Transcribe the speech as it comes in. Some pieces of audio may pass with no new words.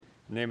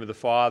In the name of the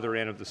Father,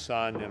 and of the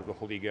Son, and of the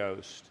Holy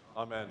Ghost.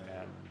 Amen.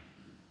 Amen.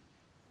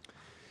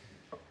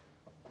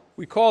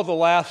 We call the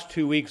last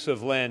 2 weeks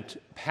of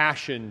Lent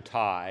Passion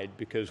Tide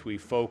because we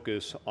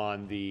focus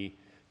on the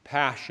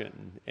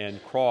passion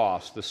and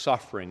cross, the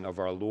suffering of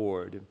our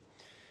Lord.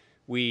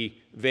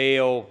 We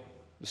veil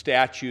the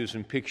statues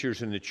and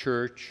pictures in the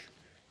church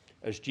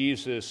as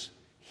Jesus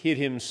hid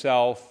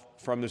himself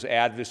from his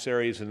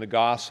adversaries in the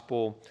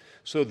gospel,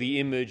 so the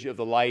image of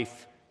the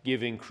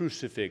life-giving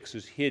crucifix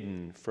is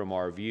hidden from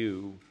our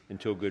view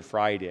until Good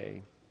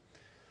Friday.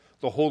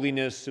 The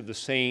holiness of the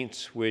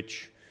saints,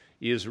 which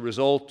is a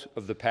result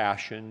of the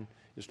passion,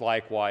 is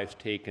likewise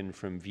taken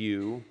from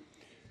view.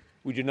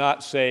 We do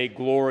not say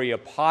Gloria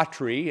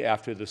Patri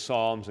after the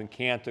Psalms and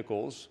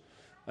Canticles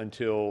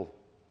until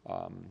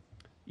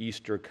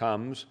Easter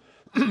comes.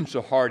 It's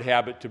a hard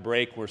habit to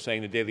break. We're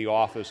saying the daily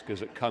office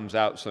because it comes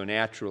out so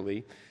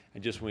naturally.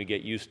 And just when we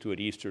get used to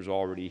it, Easter's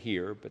already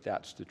here, but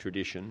that's the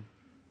tradition.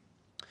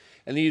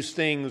 And these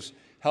things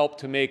help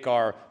to make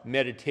our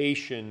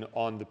meditation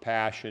on the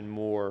Passion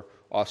more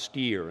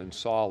austere and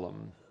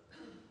solemn.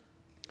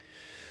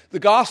 The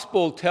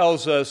Gospel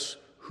tells us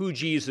who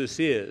Jesus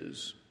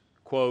is.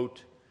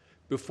 Quote,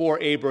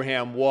 "Before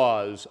Abraham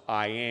was,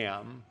 I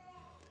am."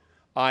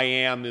 I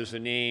am is a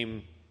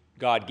name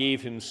God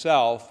gave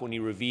himself when he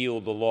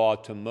revealed the law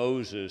to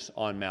Moses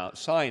on Mount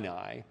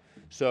Sinai.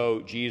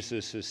 So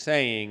Jesus is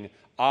saying,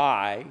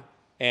 I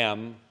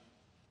am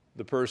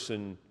the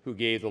person who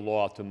gave the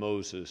law to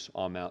Moses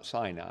on Mount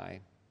Sinai.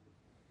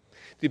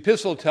 The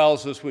epistle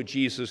tells us what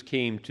Jesus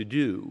came to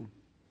do.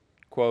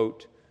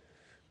 Quote,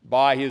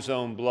 "By his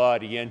own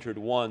blood he entered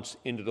once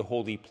into the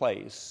holy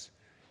place,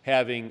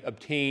 having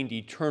obtained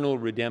eternal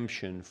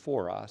redemption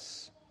for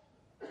us."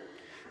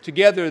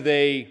 Together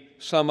they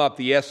sum up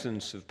the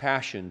essence of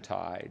Passion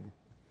Tide.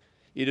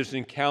 It is an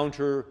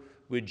encounter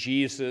with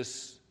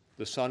Jesus,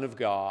 the Son of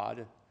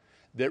God,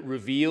 that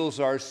reveals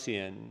our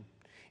sin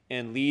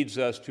and leads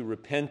us to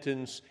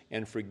repentance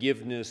and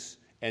forgiveness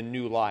and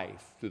new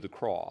life through the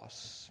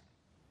cross.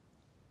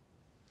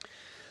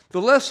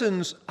 The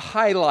lessons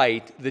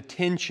highlight the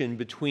tension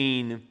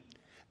between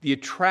the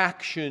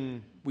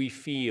attraction we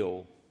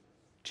feel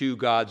to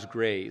God's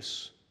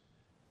grace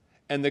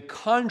and the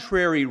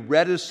contrary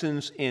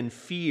reticence and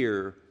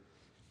fear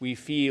we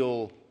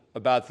feel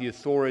about the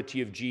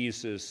authority of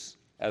Jesus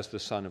as the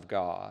Son of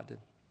God.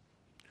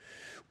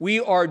 We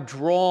are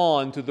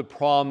drawn to the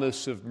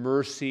promise of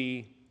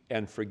mercy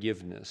and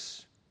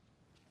forgiveness,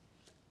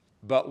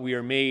 but we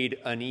are made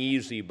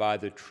uneasy by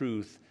the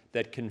truth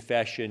that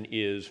confession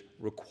is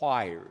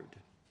required.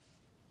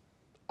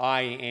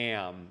 I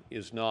am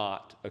is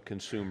not a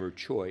consumer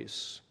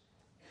choice.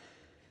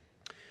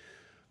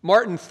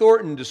 Martin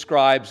Thornton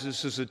describes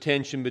this as a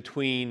tension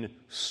between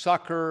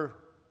succor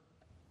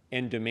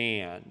and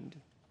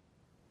demand.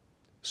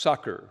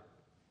 Succor,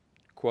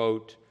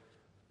 quote,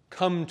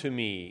 "Come to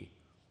me,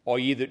 all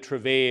ye that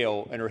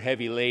travail and are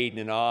heavy laden,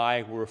 and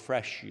I will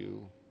refresh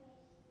you."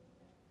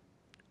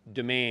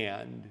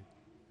 Demand,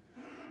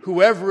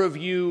 "Whoever of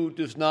you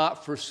does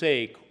not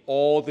forsake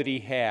all that he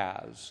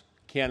has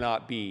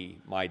cannot be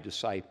my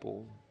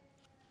disciple."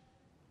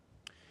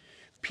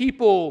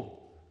 People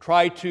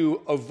try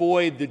to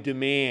avoid the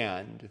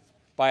demand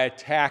by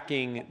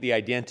attacking the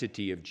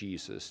identity of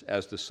Jesus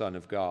as the Son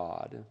of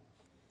God.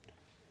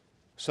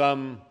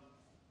 Some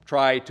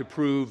try to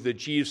prove that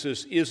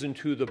Jesus isn't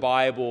who the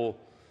Bible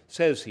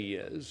says he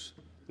is.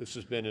 This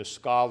has been a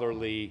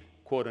scholarly,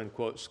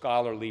 quote-unquote,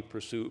 scholarly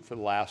pursuit for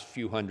the last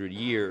few hundred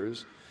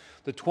years.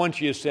 The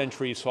 20th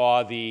century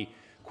saw the,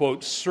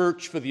 quote,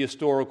 search for the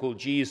historical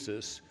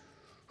Jesus,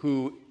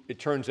 who it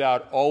turns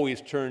out always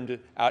turned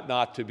out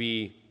not to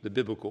be the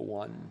biblical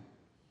one.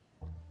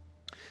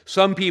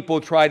 Some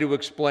people try to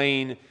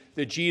explain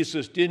that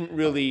Jesus didn't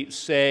really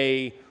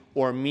say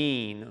or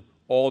mean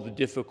all the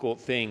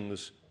difficult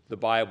things the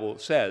Bible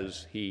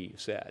says he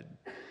said.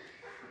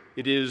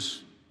 It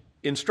is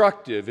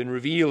instructive and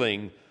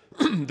revealing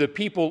that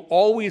people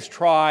always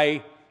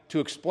try to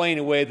explain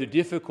away the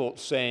difficult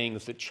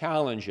sayings that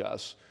challenge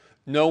us.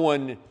 No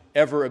one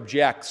ever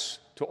objects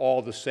to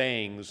all the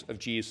sayings of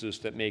Jesus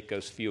that make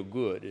us feel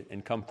good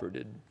and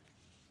comforted.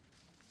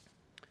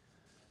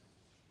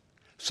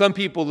 Some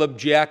people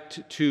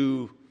object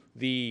to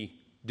the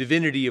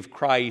divinity of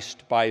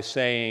Christ by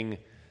saying,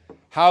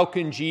 how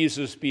can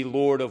Jesus be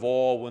Lord of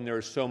all when there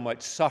is so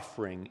much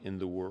suffering in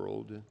the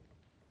world?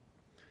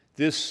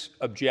 This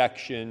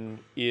objection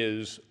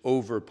is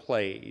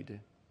overplayed.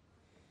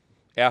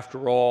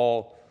 After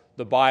all,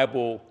 the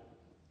Bible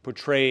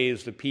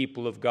portrays the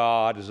people of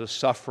God as a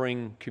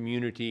suffering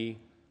community,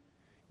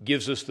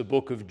 gives us the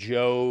book of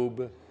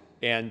Job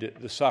and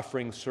the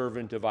suffering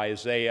servant of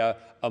Isaiah,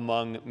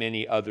 among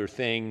many other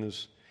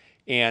things,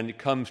 and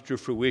comes to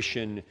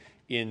fruition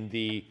in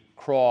the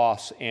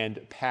cross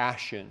and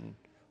passion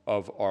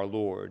of our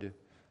Lord,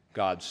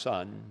 God's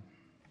Son.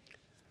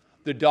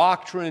 The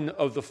doctrine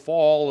of the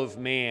fall of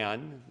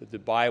man that the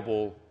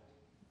Bible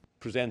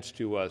presents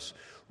to us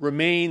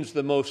remains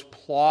the most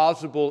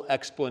plausible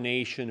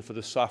explanation for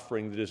the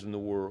suffering that is in the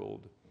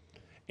world.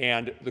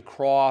 and the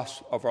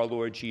cross of our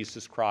Lord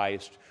Jesus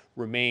Christ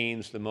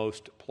remains the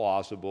most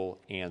plausible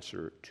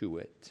answer to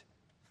it.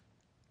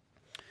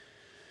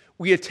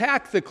 We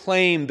attack the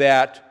claim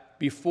that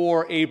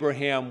before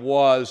Abraham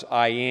was,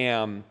 I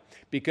am,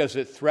 because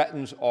it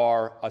threatens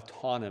our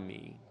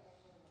autonomy.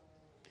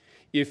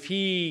 If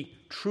he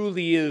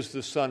truly is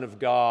the Son of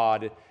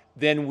God,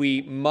 then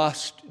we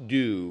must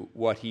do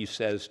what he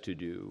says to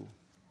do.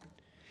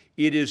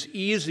 It is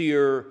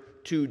easier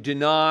to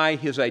deny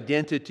his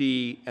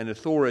identity and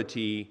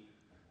authority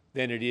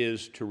than it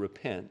is to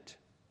repent.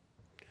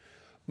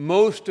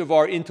 Most of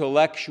our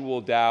intellectual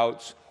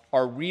doubts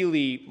are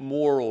really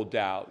moral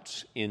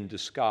doubts in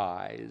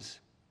disguise.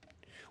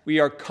 We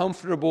are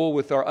comfortable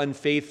with our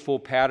unfaithful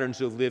patterns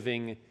of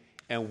living,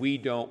 and we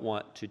don't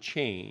want to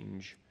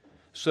change.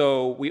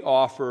 So we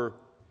offer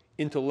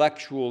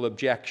intellectual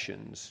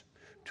objections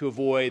to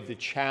avoid the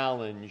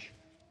challenge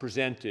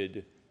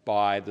presented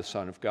by the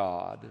Son of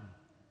God.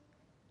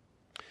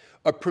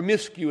 A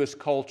promiscuous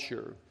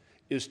culture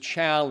is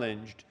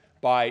challenged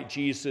by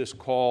Jesus'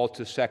 call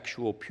to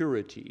sexual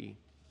purity.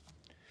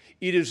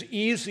 It is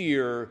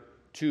easier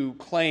to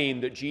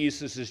claim that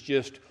Jesus is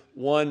just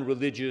one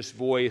religious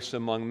voice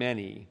among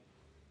many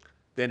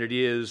than it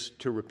is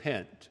to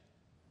repent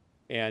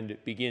and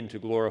begin to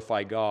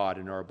glorify God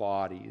in our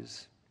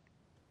bodies.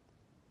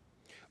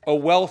 A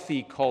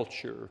wealthy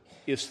culture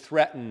is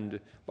threatened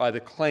by the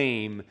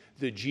claim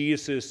that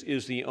Jesus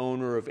is the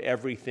owner of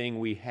everything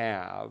we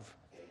have.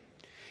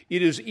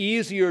 It is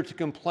easier to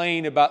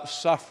complain about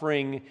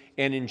suffering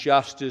and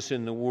injustice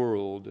in the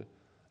world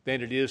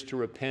than it is to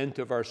repent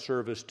of our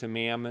service to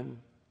Mammon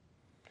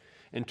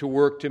and to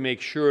work to make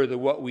sure that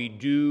what we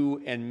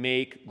do and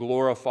make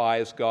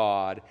glorifies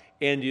God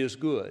and is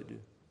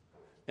good,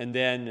 and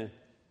then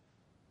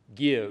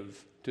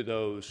give to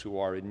those who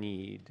are in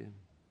need.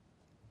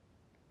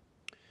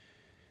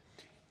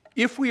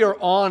 If we are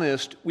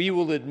honest, we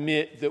will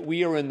admit that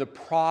we are in the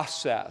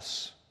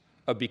process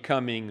of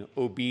becoming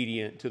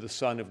obedient to the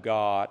Son of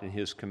God and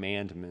his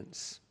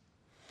commandments.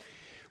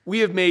 We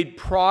have made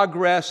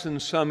progress in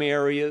some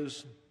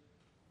areas,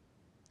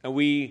 and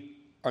we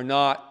are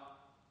not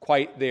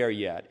quite there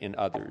yet in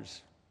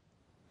others.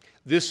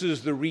 This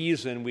is the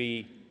reason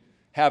we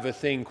have a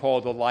thing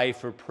called a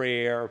life of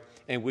prayer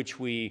in which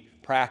we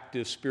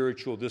practice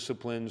spiritual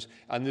disciplines,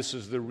 and this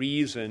is the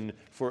reason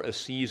for a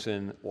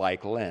season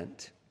like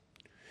Lent.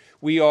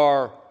 We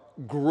are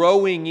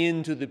growing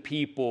into the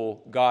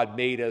people God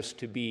made us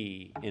to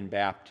be in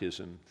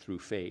baptism through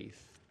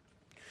faith.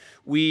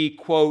 We,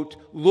 quote,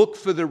 look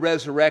for the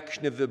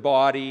resurrection of the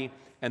body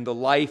and the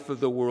life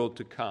of the world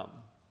to come,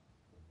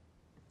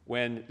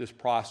 when this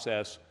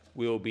process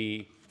will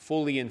be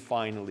fully and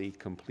finally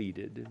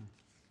completed.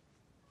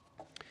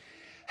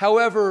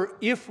 However,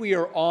 if we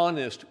are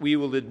honest, we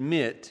will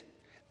admit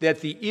that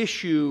the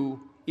issue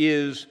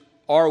is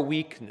our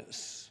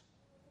weakness,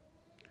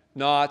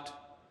 not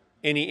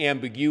any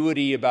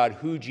ambiguity about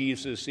who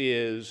Jesus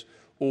is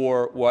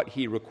or what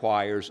he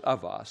requires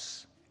of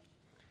us.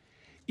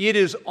 It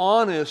is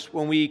honest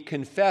when we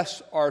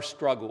confess our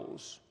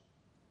struggles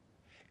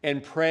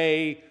and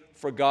pray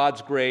for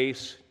God's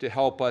grace to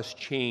help us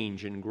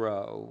change and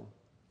grow.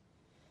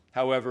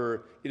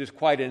 However, it is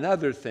quite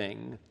another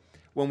thing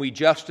when we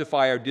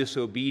justify our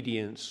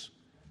disobedience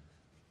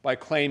by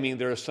claiming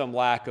there is some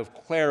lack of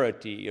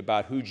clarity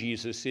about who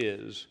Jesus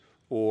is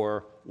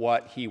or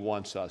what he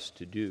wants us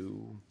to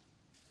do.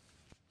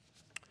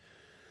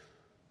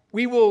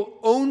 We will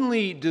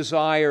only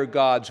desire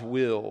God's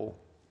will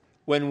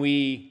when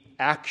we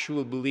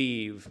actually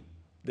believe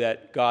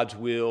that God's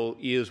will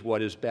is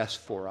what is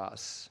best for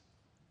us.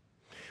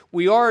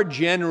 We are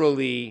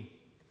generally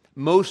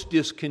most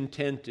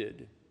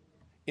discontented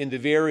in the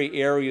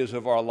very areas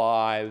of our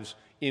lives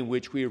in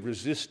which we have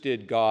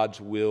resisted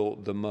God's will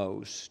the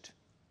most.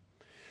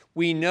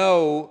 We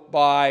know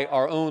by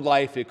our own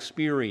life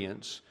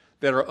experience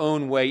that our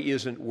own way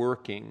isn't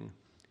working,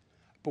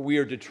 but we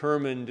are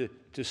determined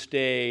to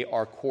stay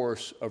our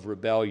course of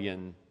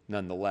rebellion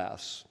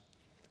nonetheless.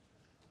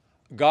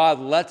 God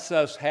lets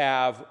us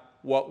have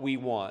what we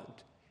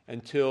want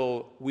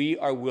until we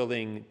are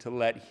willing to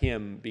let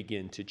him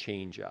begin to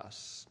change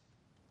us.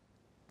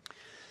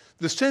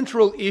 The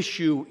central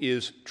issue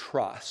is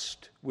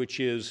trust, which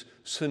is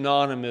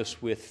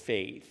synonymous with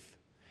faith.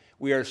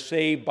 We are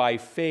saved by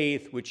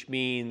faith, which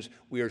means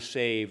we are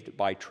saved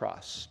by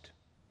trust.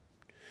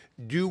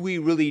 Do we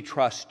really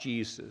trust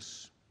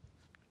Jesus?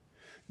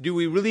 Do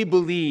we really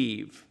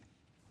believe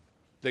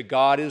that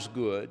God is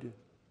good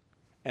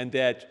and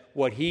that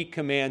what he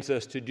commands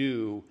us to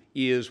do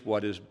is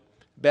what is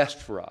best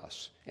for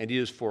us and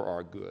is for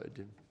our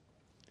good?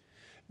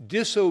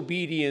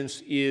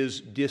 Disobedience is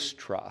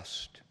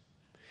distrust,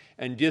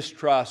 and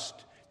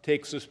distrust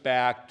takes us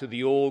back to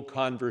the old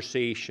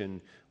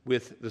conversation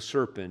with the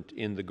serpent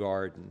in the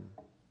garden.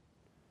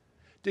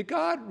 Did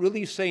God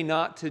really say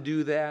not to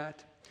do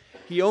that?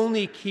 He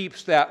only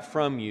keeps that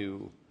from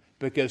you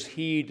because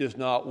he does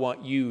not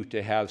want you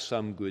to have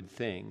some good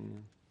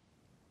thing.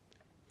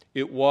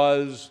 It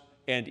was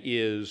and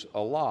is a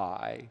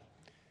lie,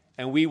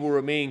 and we will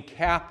remain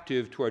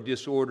captive to our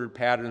disordered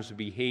patterns of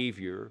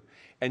behavior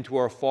and to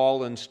our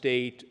fallen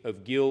state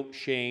of guilt,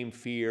 shame,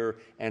 fear,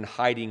 and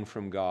hiding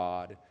from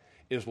God,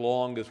 as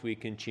long as we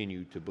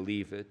continue to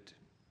believe it.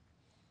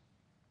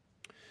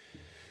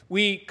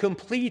 We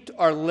complete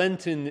our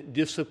Lenten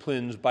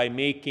disciplines by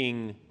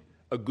making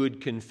a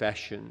good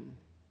confession.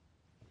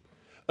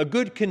 A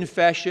good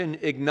confession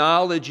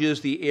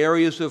acknowledges the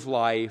areas of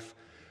life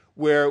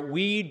where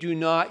we do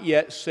not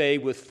yet say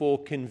with full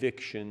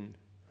conviction,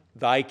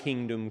 "Thy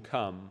kingdom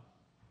come,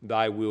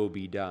 thy will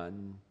be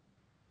done."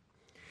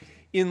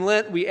 In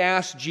Lent, we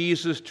ask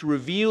Jesus to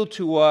reveal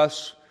to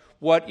us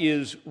what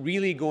is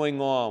really going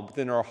on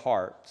within our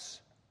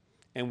hearts,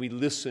 and we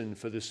listen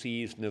for the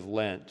season of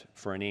Lent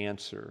for an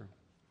answer.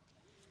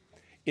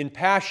 In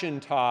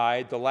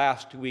Passiontide, the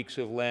last 2 weeks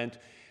of Lent,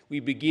 we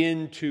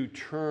begin to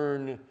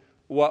turn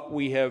what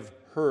we have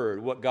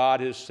heard, what God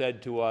has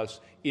said to us,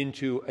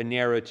 into a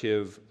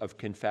narrative of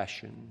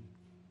confession.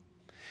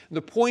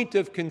 The point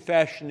of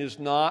confession is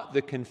not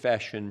the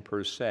confession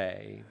per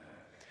se.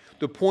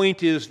 The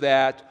point is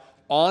that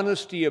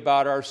honesty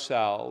about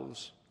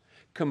ourselves,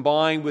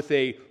 combined with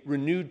a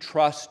renewed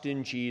trust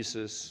in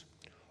Jesus,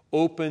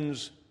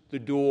 opens the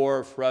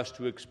door for us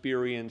to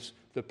experience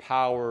the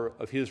power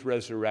of his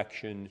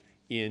resurrection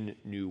in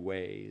new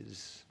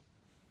ways.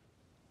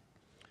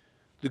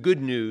 The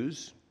good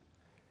news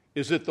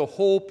is that the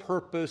whole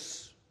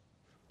purpose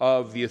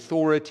of the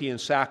authority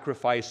and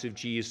sacrifice of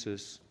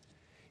Jesus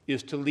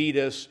is to lead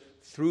us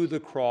through the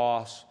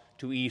cross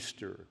to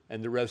Easter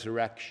and the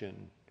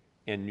resurrection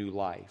and new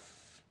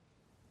life.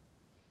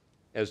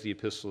 As the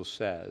epistle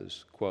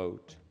says,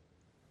 quote,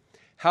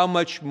 "How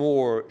much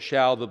more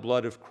shall the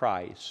blood of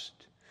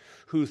Christ,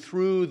 who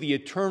through the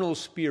eternal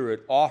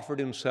Spirit offered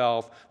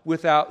himself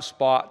without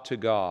spot to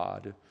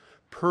God,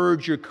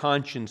 purge your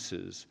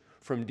consciences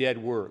from dead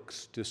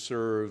works to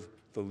serve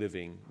the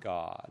living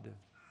God."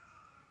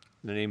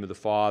 In the name of the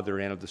Father,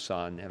 and of the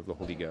Son, and of the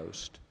Holy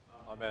Ghost.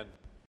 Amen.